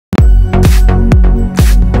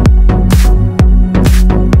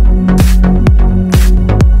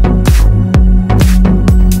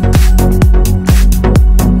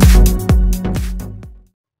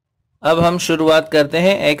अब हम शुरुआत करते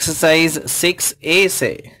हैं एक्सरसाइज 6A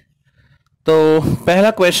से। तो पहला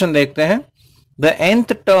क्वेश्चन देखते हैं। The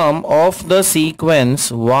nth term of the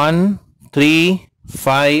sequence 1, 3,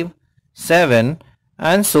 5, 7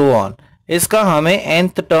 and so on, इसका हमें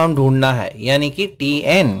nth टर्म ढूंढना है, यानी कि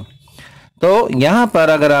Tn। तो यहां पर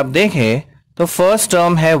अगर आप देखें तो फर्स्ट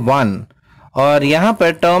टर्म है 1 और यहां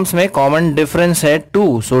पर टर्म्स में कॉमन डिफरेंस है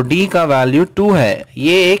 2, सो d का वैल्यू 2 है।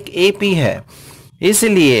 ये एक AP है,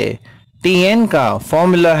 इसलिए Tn का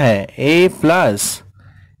फॉर्मूला है a plus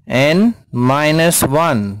n minus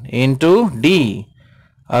 1 into D.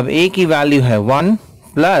 अब a की वैल्यू है 1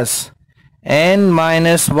 plus n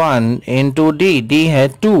minus 1 into D है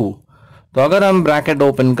 2। तो अगर हम ब्रैकेट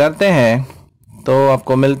ओपन करते हैं तो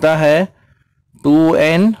आपको मिलता है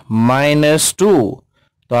 2n माइनस 2।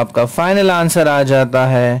 तो आपका फाइनल आंसर आ जाता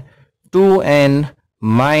है 2n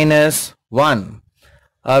माइनस 1।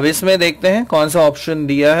 अब इसमें देखते हैं कौन सा ऑप्शन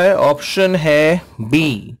दिया है। ऑप्शन है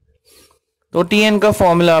बी। तो Tn का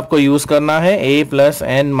फॉर्मूला आपको यूज करना है a plus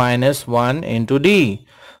n minus 1 into D,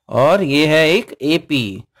 और ये है एक AP।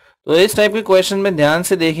 तो इस टाइप के क्वेश्चन में ध्यान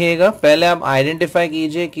से देखिएगा, पहले आप आइडेंटिफाई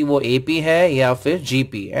कीजिए कि वो AP है या फिर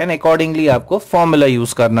GP, एंड अकॉर्डिंगली आपको फॉर्मूला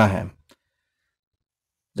यूज करना है।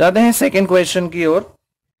 जाते हैं सेकेंड क्वेश्चन की ओर।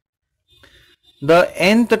 The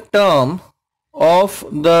nth term of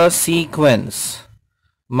the sequence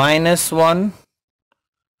 -1,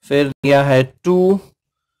 फिर दिया है 2,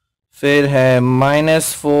 फिर है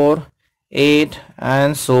 -4, 8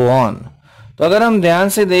 एंड सो ऑन। तो अगर हम ध्यान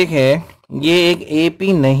से देखें, ये एक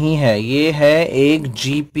AP नहीं है, ये है एक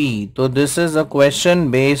GP। तो this is a question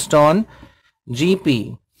based on GP,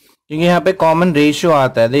 क्योंकि यहाँ पे कॉमन रेशियो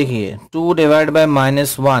आता है। देखिए 2 divide by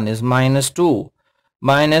 -1 is -2,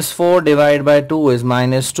 -4 divide by 2 is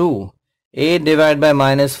 -2, 8 divide by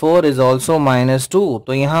 -4 is also -2।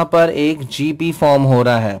 तो यहाँ पर एक GP फॉर्म हो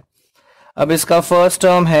रहा है। अब इसका फर्स्ट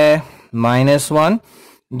टर्म है -1,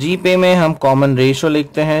 GP में हम कॉमन रेशियो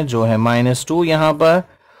लिखते हैं जो है -2 यहाँ पर,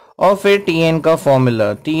 और फिर Tn का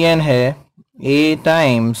फॉर्मूला Tn है a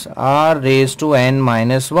times r raise to n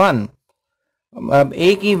minus 1। अब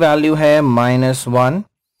a की वैल्यू है -1,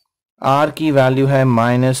 r की वैल्यू है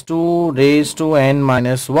 -2 रेज टू n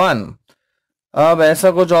माइनस 1। अब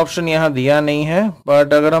ऐसा कुछ ऑप्शन यहाँ दिया नहीं है,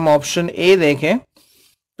 बट अगर हम ऑप्शन ए देखें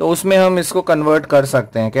तो उसमें हम इसको कन्वर्ट कर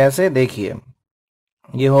सकते हैं। कैसे, देखिए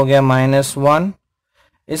ये हो गया -1,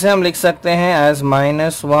 इसे हम लिख सकते हैं as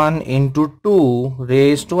 -1 into 2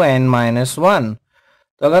 raise to n minus 1।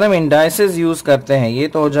 तो अगर हम इंडाइसेस यूज करते हैं, ये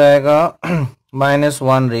तो हो जाएगा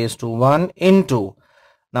 -1 रेज टू 1 इंटू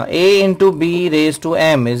ना a into B raise to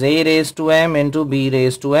m is a raise to m into b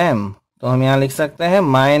raise to m। तो हम यहाँ लिख सकते हैं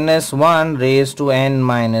 -1 raise to n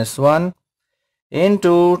minus 1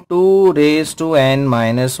 into 2 raise to n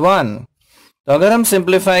minus 1। तो अगर हम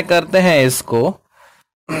सिंप्लीफाई करते हैं इसको,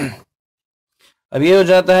 अब ये हो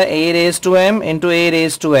जाता है a raise to m into a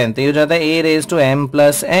raise to n, तो ये हो जाता है a raise to m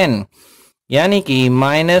plus n, यानी कि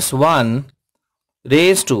 -1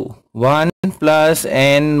 raise to 1 plus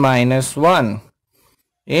n minus 1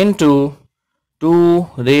 into 2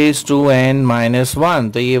 raise to n minus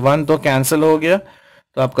 1। तो ये 1 तो कैंसिल हो गया,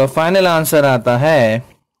 तो आपका फाइनल आंसर आता है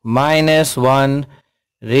 -1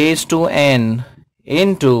 raise to n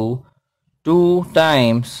into 2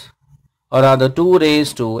 times और आधा 2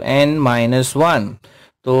 रेज टू n माइनस 1।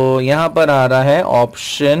 तो यहां पर आ रहा है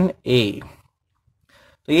ऑप्शन ए।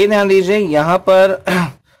 तो ये ध्यान दीजिए, यहां पर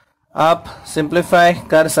आप सिंप्लीफाई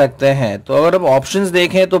कर सकते हैं। तो अगर हम ऑप्शंस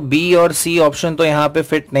देखें तो बी और सी ऑप्शन तो यहाँ पे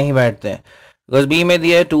फिट नहीं बैठते हैं, बिकॉज बी में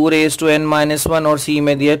दिया है 2 रेज टू n माइनस 1 और सी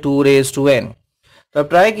में दिया है 2 रेज टू n। तो अब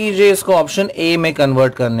ट्राई कीजिए इसको ऑप्शन ए में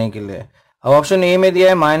कन्वर्ट करने के लिए। अब ऑप्शन ए में दिया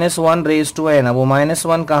है -1 रेज टू n, अब वो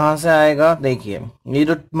 -1 कहाँ से आएगा, देखिए ये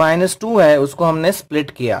जो -2 है उसको हमने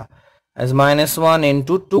स्प्लिट किया एज -1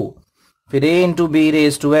 इंटू 2, फिर a into B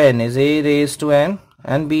raise to n is a raise to n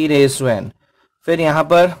and b raise to n। फिर यहाँ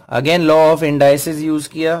पर again law of indices use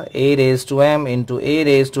किया, a raise to m into a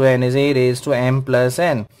raise to n is a raise to m plus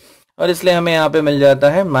n, और इसलिए हमें यहाँ पे मिल जाता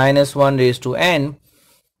है -1 raise to n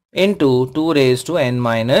into 2 raise to n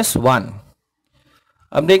minus 1।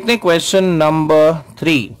 अब देखते हैं क्वेश्चन नंबर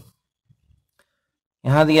 3।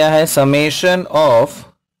 यहां दिया है summation of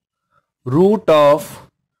root of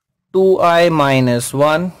 2i minus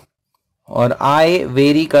 1, और i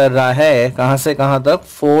वेरी कर रहा है कहां से कहां तक,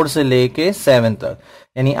 4 से लेके 7 तक,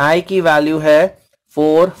 यानी i की वैल्यू है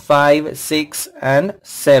 4, 5, 6 एंड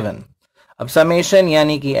 7। अब समेशन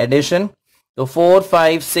यानी कि एडिशन, तो 4,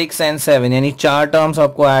 5, 6 एंड 7 यानी 4 टर्म्स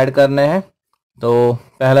आपको ऐड करने हैं। तो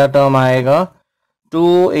पहला टर्म आएगा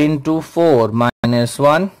 2 इंटू 4 माइनस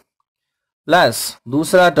 1, प्लस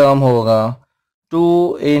दूसरा टर्म होगा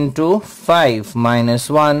 2 इंटू 5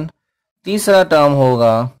 माइनस 1। तीसरा टर्म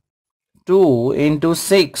होगा 2 इंटू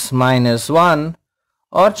 6 माइनस 1।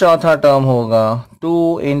 और चौथा टर्म होगा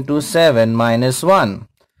 2 इंटू 7 माइनस 1।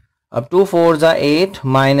 अब 2 4 जा 8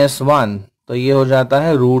 माइनस 1, तो ये हो जाता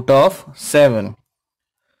है रूट ऑफ 7।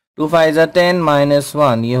 2 5 जा 10 माइनस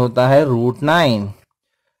 1, ये होता है रूट 9।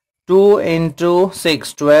 2 इंटू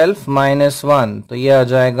 6 12 माइनस 1, तो ये आ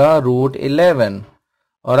जाएगा रूट 11।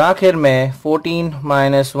 और आखिर में 14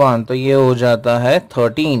 माइनस 1, तो ये हो जाता है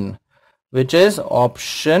 13, विच इज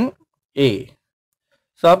ऑप्शन ए।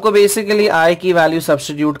 सो आपको बेसिकली आई की वैल्यू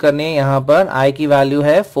सब्स्टिट्यूट करनी है। यहां पर आई की वैल्यू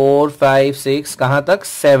है 4 5 6 कहां तक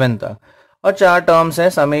 7 तक, और 4 टर्म्स है,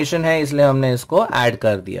 समेशन है, इसलिए हमने इसको ऐड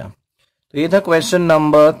कर दिया। तो ये था क्वेश्चन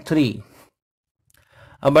नंबर 3।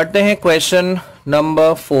 अब बढ़ते हैं क्वेश्चन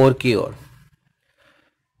नंबर 4 की ओर।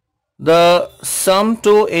 The some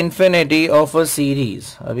to infinity of a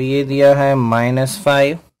series, अभी ये दिया है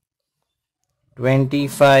 -5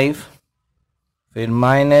 25, फिर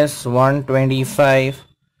 -125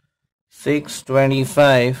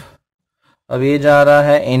 625, अब ये जा रहा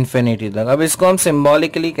है इन्फिनिटी तक। अब इसको हम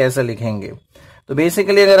सिंबॉलिकली कैसे लिखेंगे? तो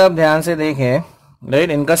बेसिकली अगर आप ध्यान से देखें,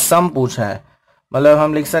 राइट, इनका सम पूछा है, मतलब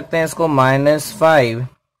हम लिख सकते हैं इसको -5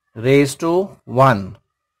 रेज टू 1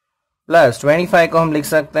 प्लस 25 को हम लिख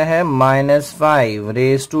सकते हैं -5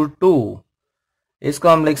 रेज टू 2। इसको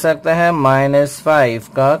हम लिख सकते हैं -5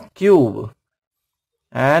 का cube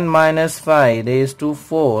and -5 raise to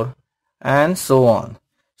 4 and so on.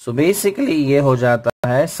 So basically ये हो जाता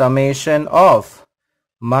है समेशन ऑफ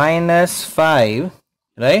 -5,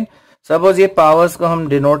 राइट। सपोज ये पावर्स को हम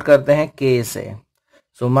डिनोट करते हैं k से।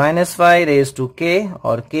 सो -5 रेज टू k,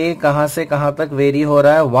 और k कहां से कहां तक वेरी हो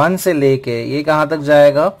रहा है? 1 से लेके ये कहां तक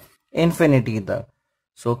जाएगा? इन्फिनिटी तक।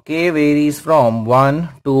 सो k varies from 1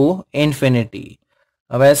 to infinity.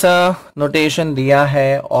 अब ऐसा नोटेशन दिया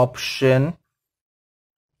है ऑप्शन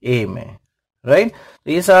ए में, राइट।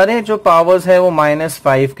 तो ये सारे जो पावर्स है वो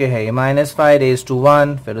 -5 के है। ये -5 रेज टू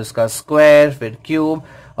 1, फिर उसका स्क्वायर, फिर क्यूब,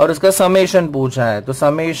 और उसका समेशन पूछा है। तो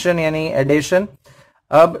समेशन यानी एडिशन।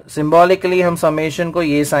 अब सिंबॉलिकली हम समेशन को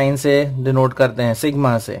ये साइन से डिनोट करते हैं,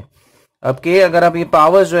 सिग्मा से। अब के, अगर आप ये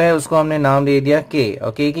पावर्स जो है उसको हमने नाम दे दिया के,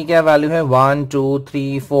 और के की क्या वैल्यू है? 1 2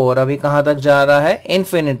 3 4। अभी कहां तक जा रहा है?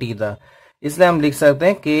 इन्फिनिटी तक। इसलिए हम लिख सकते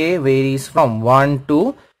हैं के varies from 1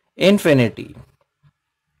 to infinity.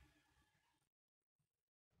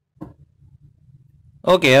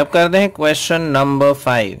 Okay, अब करते हैं question number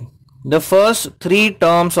 5। The first 3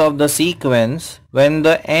 terms of the sequence when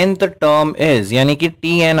the nth term is, यानी कि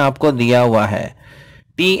tn आपको दिया हुआ है।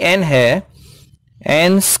 tn है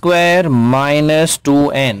n स्क्वायर माइनस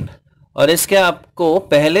 2n, और इसके आपको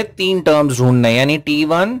पहले 3 टर्म्स ढूंढना है, यानी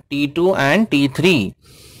t1 t2 and t3।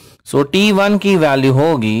 So t1 की वैल्यू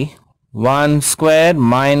होगी 1 square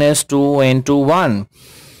minus 2 into 1,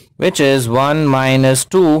 which is 1 minus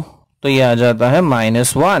 2, तो ये आ जाता है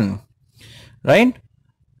 -1, राइट।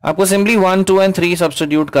 आपको सिंपली 1 2 एंड 3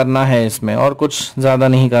 सब्स्टिट्यूट करना है इसमें, और कुछ ज्यादा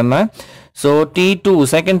नहीं करना है। सो t2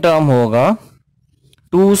 सेकेंड टर्म होगा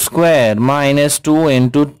 2 स्क्वायर माइनस 2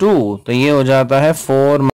 इंटू 2, तो ये हो जाता है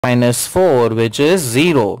 4 माइनस 4, विच इज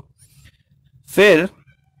 0। फिर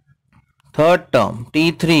थर्ड टर्म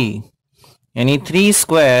t3, यानी 3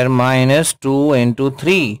 स्क्वायर माइनस 2 इंटू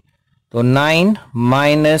 3, तो 9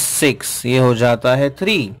 माइनस 6, ये हो जाता है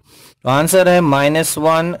 3। तो आंसर है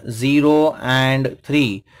 -1 0 and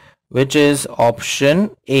 3, which is option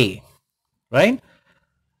A, right.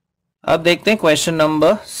 अब देखते हैं question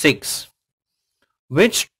number 6।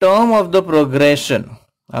 Which term of the progression,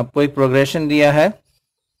 आपको एक प्रोग्रेशन दिया है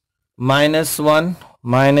 -1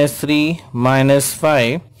 -3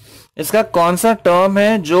 -5, इसका कौन सा टर्म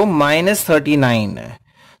है जो -39 है?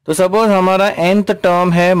 तो सपोज हमारा nth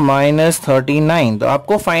टर्म है -39, तो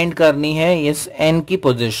आपको फाइंड करनी है इस n की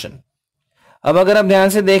पोजीशन। अब अगर आप ध्यान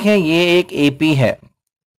से देखें, ये एक AP है,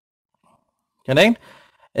 करेक्ट।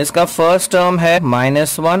 इसका फर्स्ट टर्म है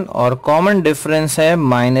 -1 और कॉमन डिफरेंस है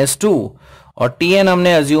 -2, और tn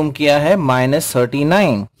हमने अज्यूम किया है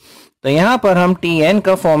 -39। तो यहां पर हम tn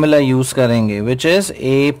का फॉर्मूला यूज करेंगे, which is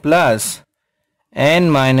a plus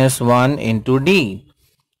n-1 into d।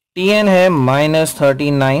 tn है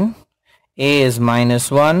 -39, a is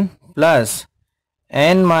 -1 plus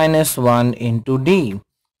n-1 into d।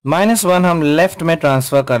 -1 हम लेफ्ट में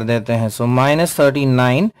ट्रांसफर कर देते हैं, सो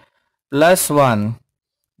 -39 प्लस 1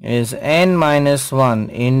 इज n-1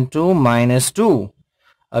 इंटू -2।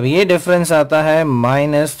 अब ये डिफरेंस आता है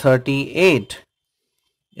 -38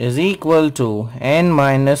 is equal to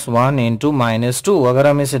n-1 into -2। अगर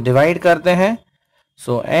हम इसे डिवाइड करते हैं,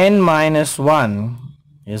 सो n-1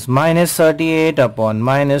 इज -38 अपॉन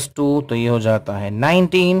 -2, तो ये हो जाता है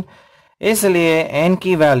 19, इसलिए n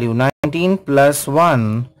की वैल्यू 19 +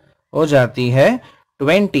 1 हो जाती है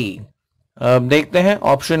 20। अब देखते हैं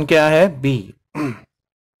ऑप्शन क्या है, बी।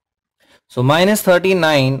 सो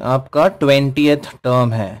 -39 आपका 20th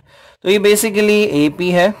टर्म है, तो ये बेसिकली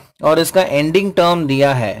एपी है और इसका एंडिंग टर्म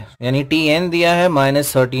दिया है यानी tn दिया है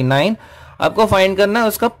 -39। आपको फाइंड करना है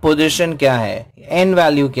उसका पोजीशन क्या है, n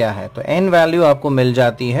वैल्यू क्या है, तो n वैल्यू आपको मिल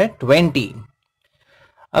जाती है 20।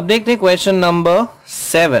 अब देखते हैं question number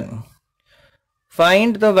 7।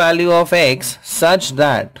 Find the value of x such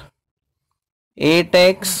that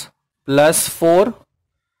 8x + 4,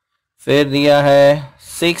 फिर दिया है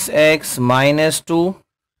 6x - 2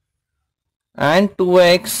 and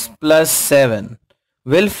 2x + 7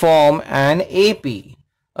 will form an AP।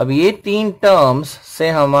 अब ये तीन टर्म्स से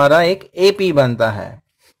हमारा एक AP बनता है,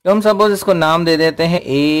 तो हम सपोज इसको नाम दे देते हैं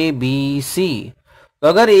ABC। तो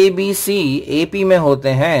अगर ABC AP में होते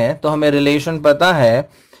हैं तो हमें रिलेशन पता है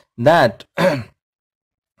that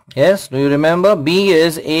yes, do you remember, B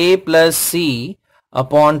is A + C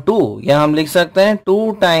upon 2, या हम लिख सकते हैं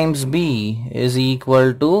 2 times B is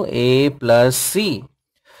equal to A + C।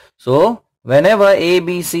 So whenever A,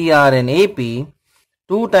 B, C are in AP,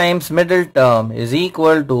 2 times middle term is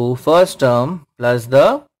equal to first term plus the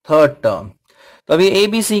third term। तो अभी A,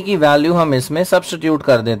 B, C की value हम इसमें substitute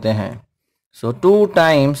कर देते हैं। So 2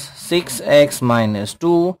 times 6x -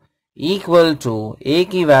 2 equal to A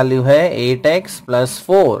की value है 8x +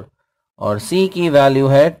 4 और C की वैल्यू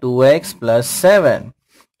है 2x + 7।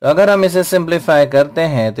 तो अगर हम इसे सिंप्लीफाई करते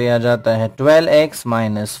हैं तो यह आ जाता है 12x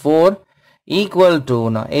 - 4 इक्वल टू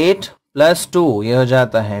ना 8 + 2, यह हो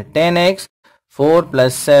जाता है 10x, 4 +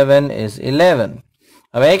 7 is 11।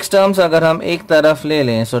 अब x टर्म्स अगर हम एक तरफ ले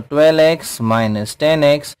लें सो 12x -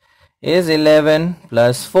 10x is 11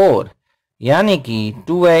 + 4, यानी कि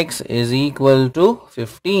 2x is equal to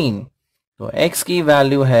 15। तो x की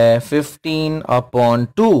वैल्यू है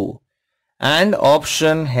 15/2 एंड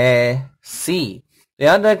ऑप्शन है C। तो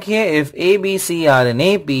याद रखिए if A, B, C are in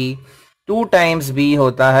AP, 2 times B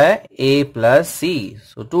होता है A + C।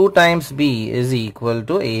 So 2 times B is equal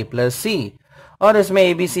to A + C, और इसमें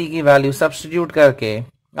ABC की वैल्यू सब्स्टिट्यूट करके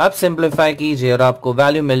आप सिंप्लीफाई कीजिए और आपको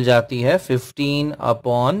वैल्यू मिल जाती है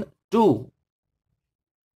 15/2।